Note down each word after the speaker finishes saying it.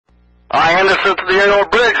Anderson to the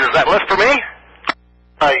Airport Bridge. Is that left for me?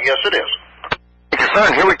 Yes, it is. Thank you, sir,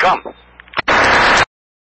 and here we come.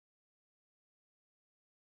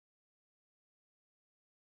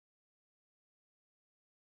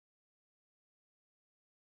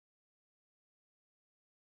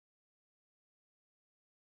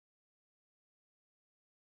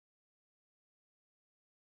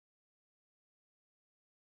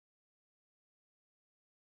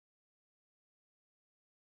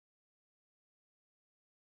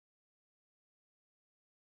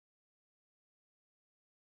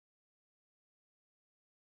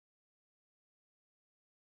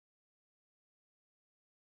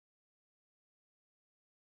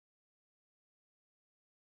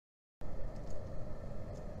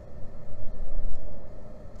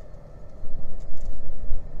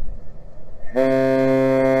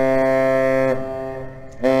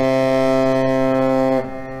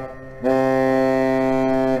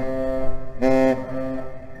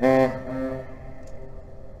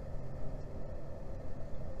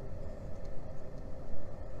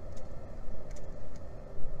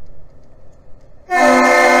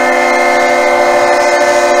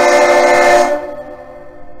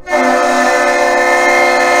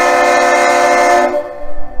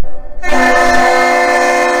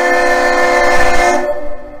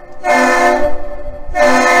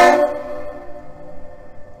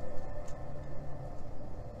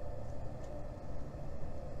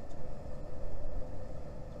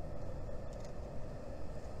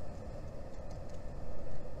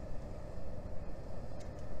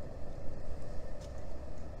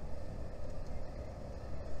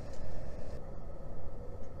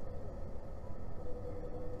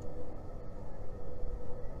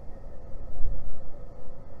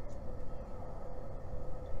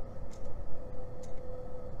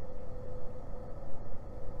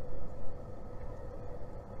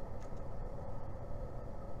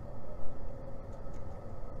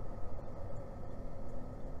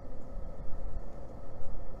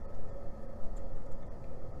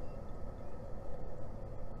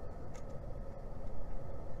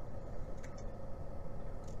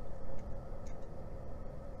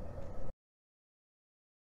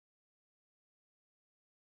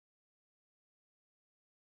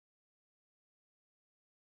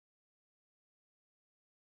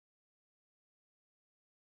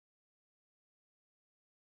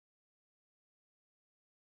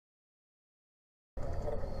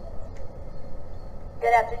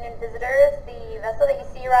 Good afternoon, visitors. The vessel that you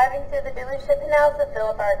see arriving through the Duluth Ship Canal is the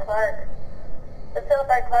Philip R. Clarke. The Philip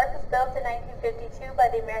R. Clarke was built in 1952 by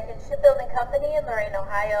the American Shipbuilding Company in Lorain,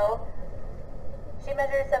 Ohio. She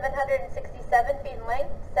measures 767 feet in length,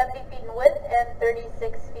 70 feet in width, and 36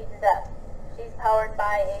 feet in depth. She's powered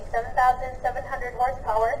by a 7,700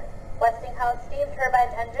 horsepower Westinghouse steam turbine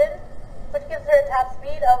engine, which gives her a top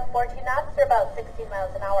speed of 14 knots or about 16 miles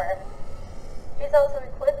an hour. She's also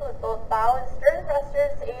equipped with both bow and stern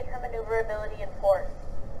thrusters to aid her maneuverability and force.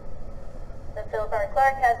 The Philip R.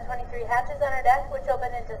 Clarke has 23 hatches on her deck, which open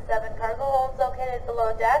into 7 cargo holds located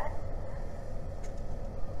below deck.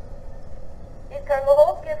 These cargo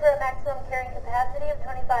holds give her a maximum carrying capacity of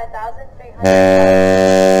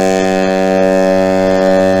 25,300.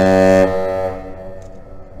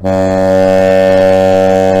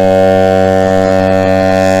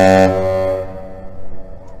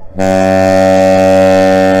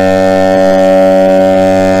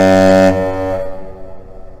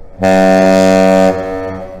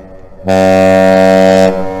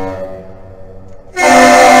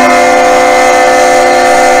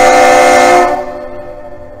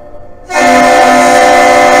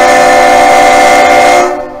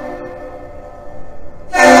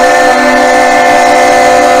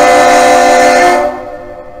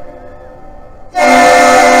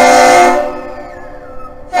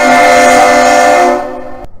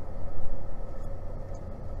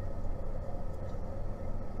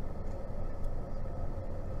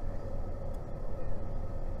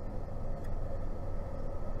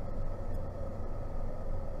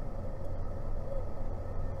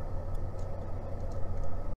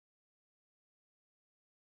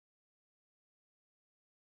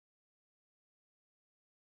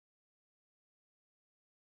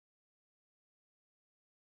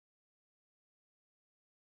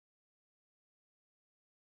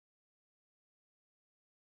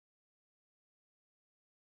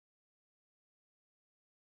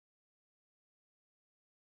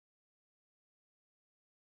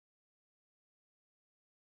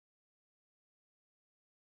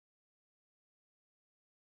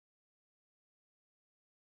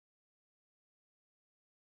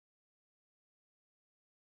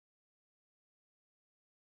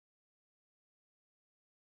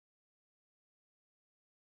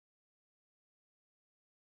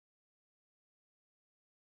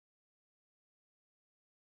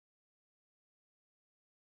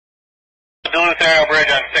 aerial bridge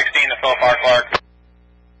on 16 to Philip R. Clarke.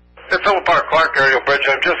 The Philip R. Clarke aerial bridge,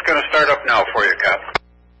 I'm just going to start up now for you, Cap.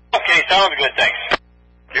 Okay, sounds good, thanks.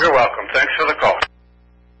 You're welcome. Thanks for the call.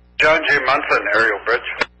 John J. Munson aerial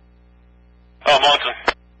bridge. Oh, Munson.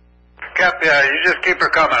 Cap, yeah, you just keep her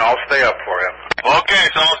coming. I'll stay up for you. Okay,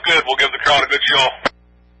 sounds good. We'll give the crowd a good show.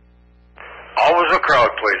 Always a crowd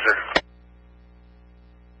pleaser.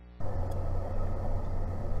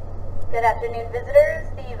 Good afternoon, visitors.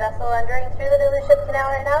 The vessel entering through the Duluth Ship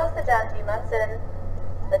Canal right now is the John G. Munson.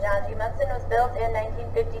 The John G. Munson was built in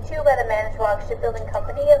 1952 by the Manitowoc Shipbuilding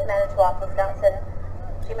Company of Manitowoc, Wisconsin.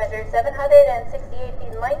 She measured 768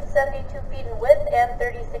 feet in length, 72 feet in width, and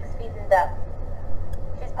 36 feet in depth.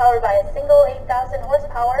 She's powered by a single 8,000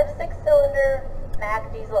 horsepower, 6-cylinder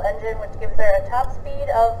Mack diesel engine, which gives her a top speed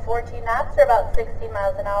of 14 knots, or about 16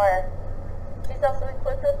 miles an hour. She's also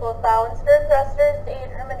equipped with both bow and stern thrusters to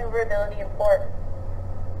aid her maneuverability in port.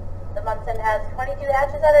 The Munson has 22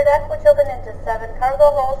 hatches on her deck, which open into 7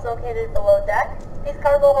 cargo holds located below deck. These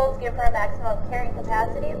cargo holds give her a maximum carrying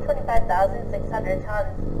capacity of 25,600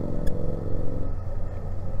 tons.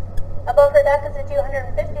 Above her deck is a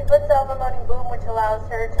 250-foot self-unloading boom, which allows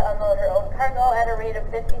her to unload her own cargo at a rate of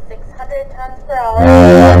 5,600 tons per hour.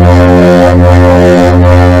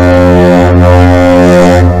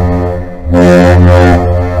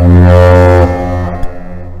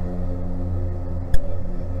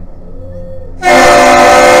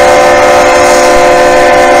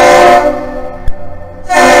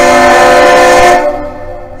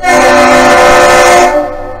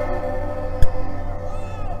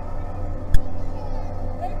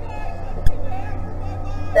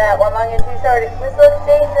 That one long and two short whistle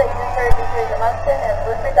exchange that you just heard between the Munson and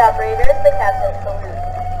Blueford operators, the captain salute.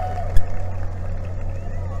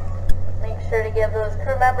 Make sure to give those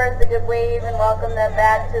crew members a good wave and welcome them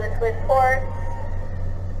back to the Twin Ports.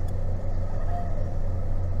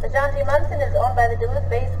 The John G. Munson is owned by the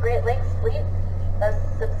Duluth-based Great Lakes Fleet, a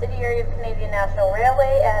subsidiary of Canadian National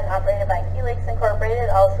Railway, and operated by Key Lakes Incorporated,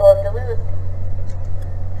 also of Duluth.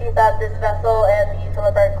 If you thought this vessel and the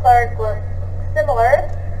Philip R. Clarke looked similar,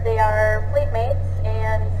 they are fleet mates